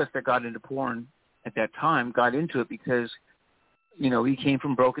 most of us that got into porn at that time got into it because, we came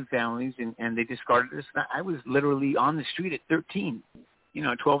from broken families and they discarded us. I was literally on the street at 13,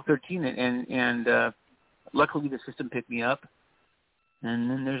 12, 13, and luckily the system picked me up.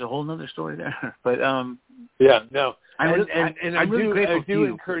 And then there's a whole other story there. But no, I'm really grateful to you. I do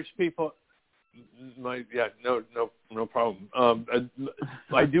encourage people. No problem.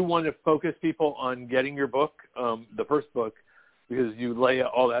 I do want to focus people on getting your book, the first book, because you lay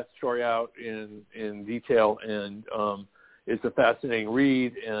all that story out in detail, and it's a fascinating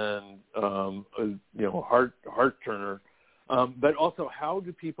read and heart turner. But also, how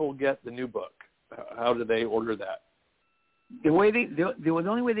do people get the new book? How do they order that? The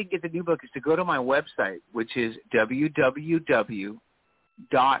only way they get the new book is to go to my website, which is www.mayotte,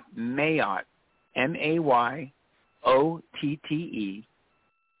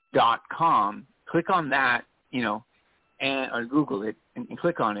 MAYOTTE.com. Click on that, or Google it and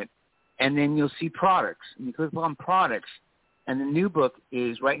click on it, and then you'll see products. And you click on products, and the new book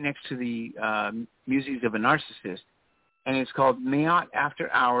is right next to the Musings of a Narcissist, and it's called Mayotte After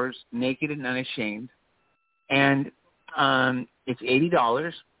Hours, Naked and Unashamed. And It's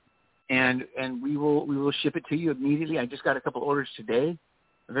 $80, and we will ship it to you immediately. I just got a couple orders today.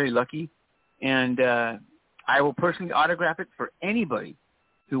 I'm very lucky, and I will personally autograph it for anybody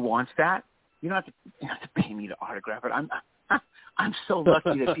who wants that. You don't have to pay me to autograph it. I'm so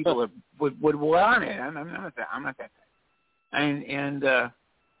lucky that people would want it. I'm not that. And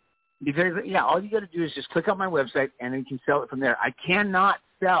all you got to do is just click on my website, and then you can sell it from there. I cannot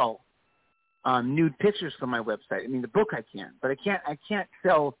sell nude pictures from my website. I mean, the book I can, but I can't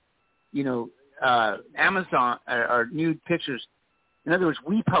sell, Amazon or nude pictures. In other words,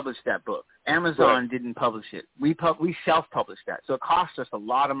 we published that book. Amazon didn't publish it. We self-published that, so it cost us a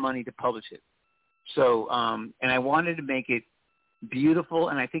lot of money to publish it. So, and I wanted to make it beautiful,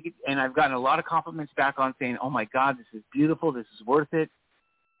 and I think and I've gotten a lot of compliments back on saying, "Oh my God, this is beautiful. This is worth it."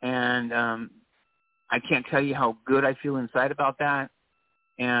 And I can't tell you how good I feel inside about that.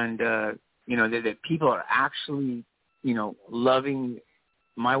 And that people are actually, loving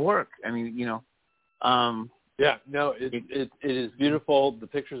my work. I mean, Yeah, no, it is beautiful. The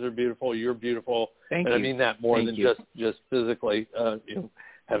pictures are beautiful. You're beautiful. Thank you. I mean that more than just physically.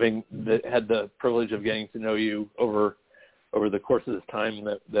 Having had the privilege of getting to know you over the course of this time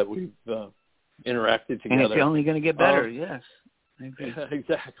that we've interacted together. And it's only going to get better. Yes, I agree.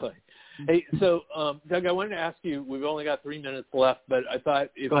 Exactly. Hey, so Doug, I wanted to ask you. We've only got 3 minutes left, but I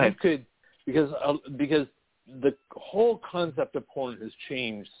thought if you could, because the whole concept of porn has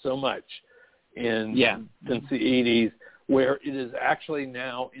changed so much since the 80s, where it is actually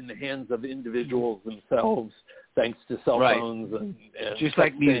now in the hands of individuals themselves, thanks to cell phones and just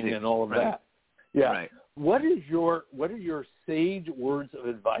like music and all of that. Yeah. Right. What are your sage words of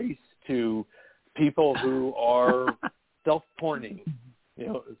advice to people who are self-porning,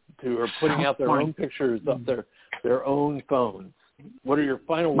 who are putting out their own pictures of their own phones? What are your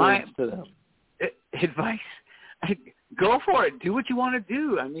final words to them? Advice? Go for it. Do what you want to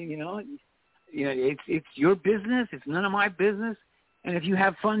do. I mean, it's your business. It's none of my business. And if you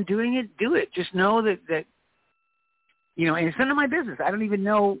have fun doing it, do it. Just know that and it's none of my business. I don't even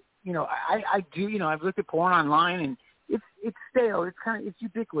know. I do. I've looked at porn online, and it's stale. It's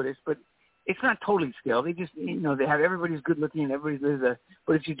ubiquitous, but it's not totally stale. They just they have everybody's good looking and everybody's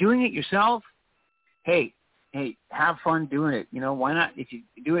but if you're doing it yourself, hey, have fun doing it. Why not? If you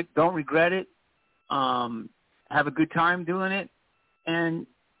do it, don't regret it. Have a good time doing it, and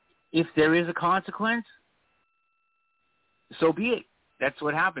if there is a consequence, so be it. That's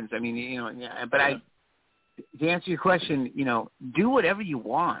what happens. I mean, to answer your question, do whatever you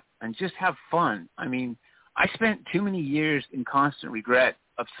want and just have fun. I mean, I spent too many years in constant regret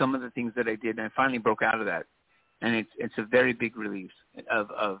of some of the things that I did, and I finally broke out of that. And it's a very big relief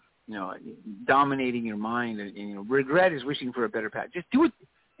of dominating your mind. And regret is wishing for a better path. Just do it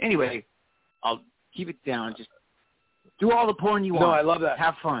anyway. I'll keep it down. Just do all the porn you want. No, I love that.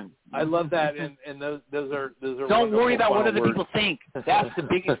 Have fun. I love that, and those are. Don't worry about what other people think. That's the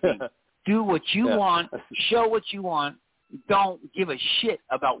biggest thing. Do what you want. Show what you want. Don't give a shit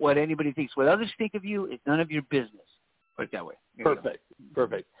about what anybody thinks. What others think of you is none of your business. Put it that way.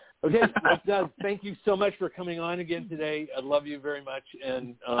 Perfect. Okay, Doug, thank you so much for coming on again today. I love you very much,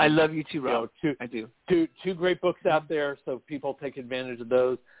 and I love you too, Rob. I do. Two great books out there, so people take advantage of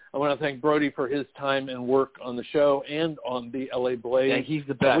those. I want to thank Brody for his time and work on the show and on the LA Blaze, yeah, he's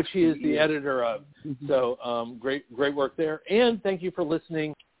the best, which he is the editor of. So great work there. And thank you for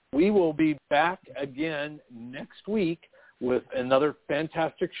listening. We will be back again next week with another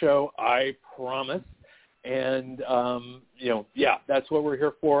fantastic show, I promise. And, that's what we're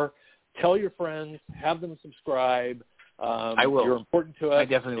here for. Tell your friends, have them subscribe. I will. You're important to us. I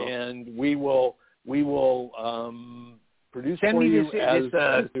definitely will. And we will produce Send for me you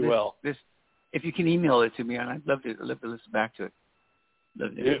as we will. This, if you can email it to me, and I'd love to listen back to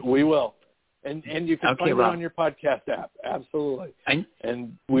it. We will. And you can find it on your podcast app. Absolutely.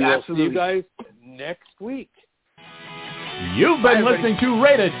 And we will see you guys next week. You've been listening to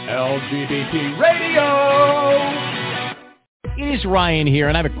Rated LGBT Radio. It is Ryan here,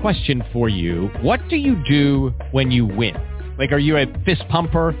 and I have a question for you. What do you do when you win? Like, are you a fist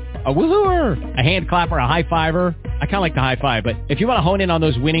pumper, a woohooer, a hand clapper, a high fiver? I kind of like the high five, but if you want to hone in on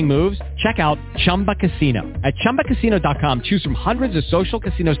those winning moves, check out Chumba Casino. At ChumbaCasino.com, choose from hundreds of social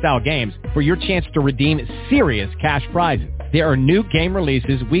casino-style games for your chance to redeem serious cash prizes. There are new game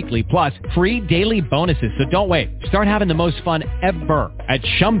releases weekly, plus free daily bonuses, so don't wait. Start having the most fun ever at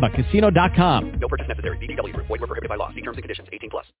ChumbaCasino.com. No purchase necessary. VGW Group. Void where prohibited by law. See terms and conditions. 18+.